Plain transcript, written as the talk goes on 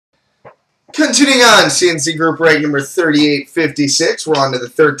Continuing on, CNC Group break number 3856. We're on to the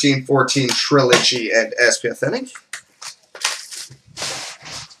 1314 Trilogy and SP Authentic.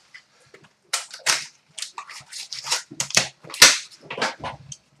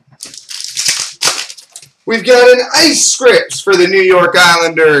 We've got an Ice Scripts for the New York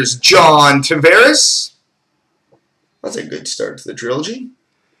Islanders, John Tavares. That's a good start to the Trilogy.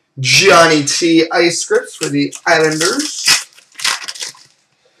 Johnny T. Ice Scripts for the Islanders.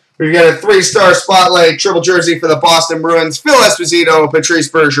 We've got a 3-star spotlight triple jersey for the Boston Bruins, Phil Esposito, Patrice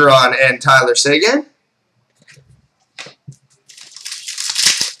Bergeron, and Tyler Seguin.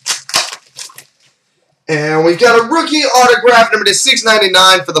 And we've got a rookie autograph number to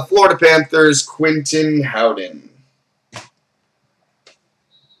 699 for the Florida Panthers, Quentin Howden.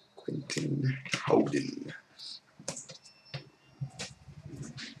 Quentin Howden.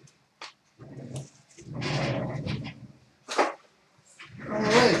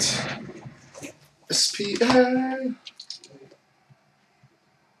 Alright. SPI.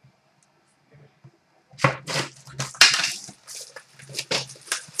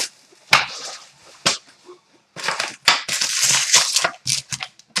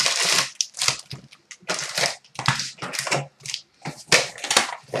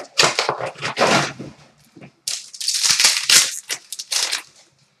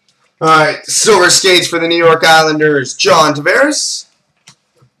 Alright, silver skates for the New York Islanders, John Tavares.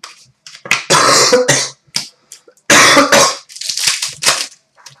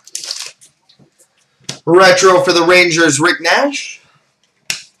 Retro for the Rangers, Rick Nash.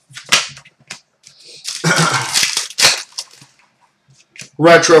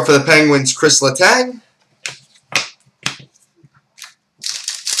 Retro for the Penguins, Chris Letang.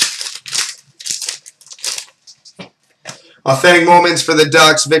 Authentic moments for the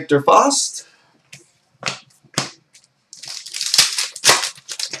Ducks, Victor Faust.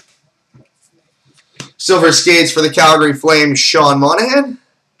 Silver skates for the Calgary Flames, Sean Monahan.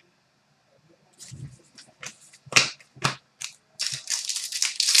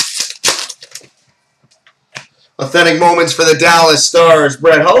 Authentic moments for the Dallas Stars,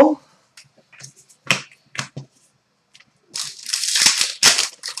 Brett Hull.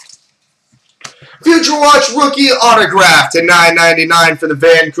 Future Watch rookie autograph to $9.99 for the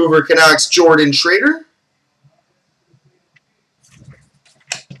Vancouver Canucks, Jordan Schrader.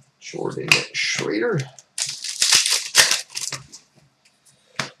 Jordan Schrader.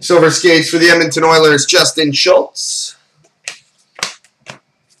 Silver skates for the Edmonton Oilers, Justin Schultz.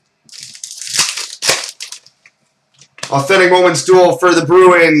 Authentic moments duel for the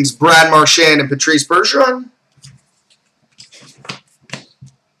Bruins, Brad Marchand and Patrice Bergeron.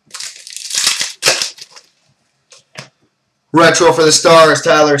 Retro for the Stars,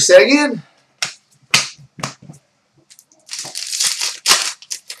 Tyler Seguin.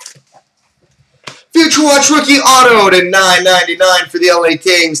 Future Watch rookie auto to $9.99 for the LA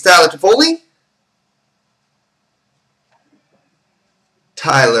Kings, Tyler Toffoli.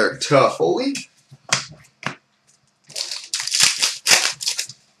 Tyler Toffoli.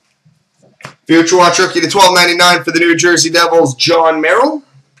 Future Watch rookie to $12.99 for the New Jersey Devils, John Merrill.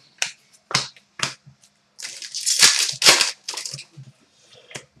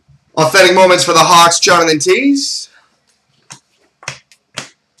 Authentic moments for the Hawks, Jonathan Toews.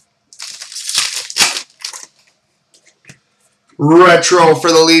 Retro for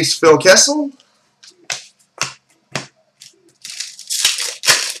the Leafs, Phil Kessel.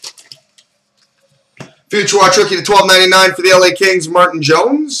 Future Watch rookie to $12.99 for the LA Kings, Martin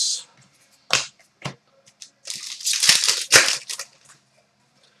Jones.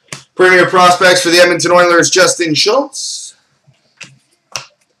 Premier Prospects for the Edmonton Oilers, Justin Schultz.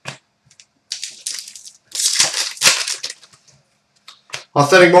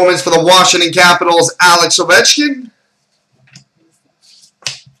 Authentic moments for the Washington Capitals, Alex Ovechkin.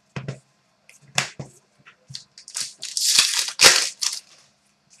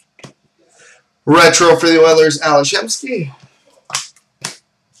 Retro for the Oilers, Alex Yemsky.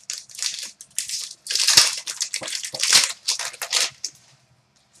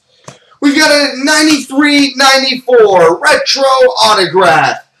 We've got a 93-94 retro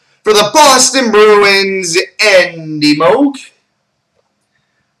autograph for the Boston Bruins, Andy Moog.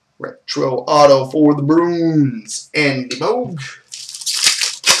 Retro auto for the Bruins, Andy Moog.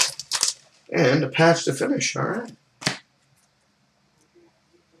 And a patch to finish, all right.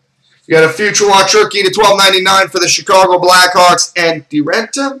 You got a Future Watch rookie to $12.99 for the Chicago Blackhawks, Antti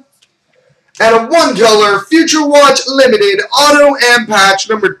Ranta. And a one-color Future Watch limited auto and patch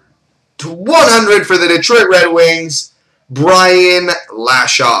number 100 for the Detroit Red Wings, Brian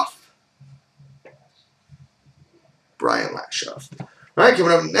Lashoff. All right,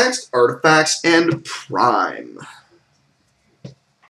 coming up next, Artifacts and Prime.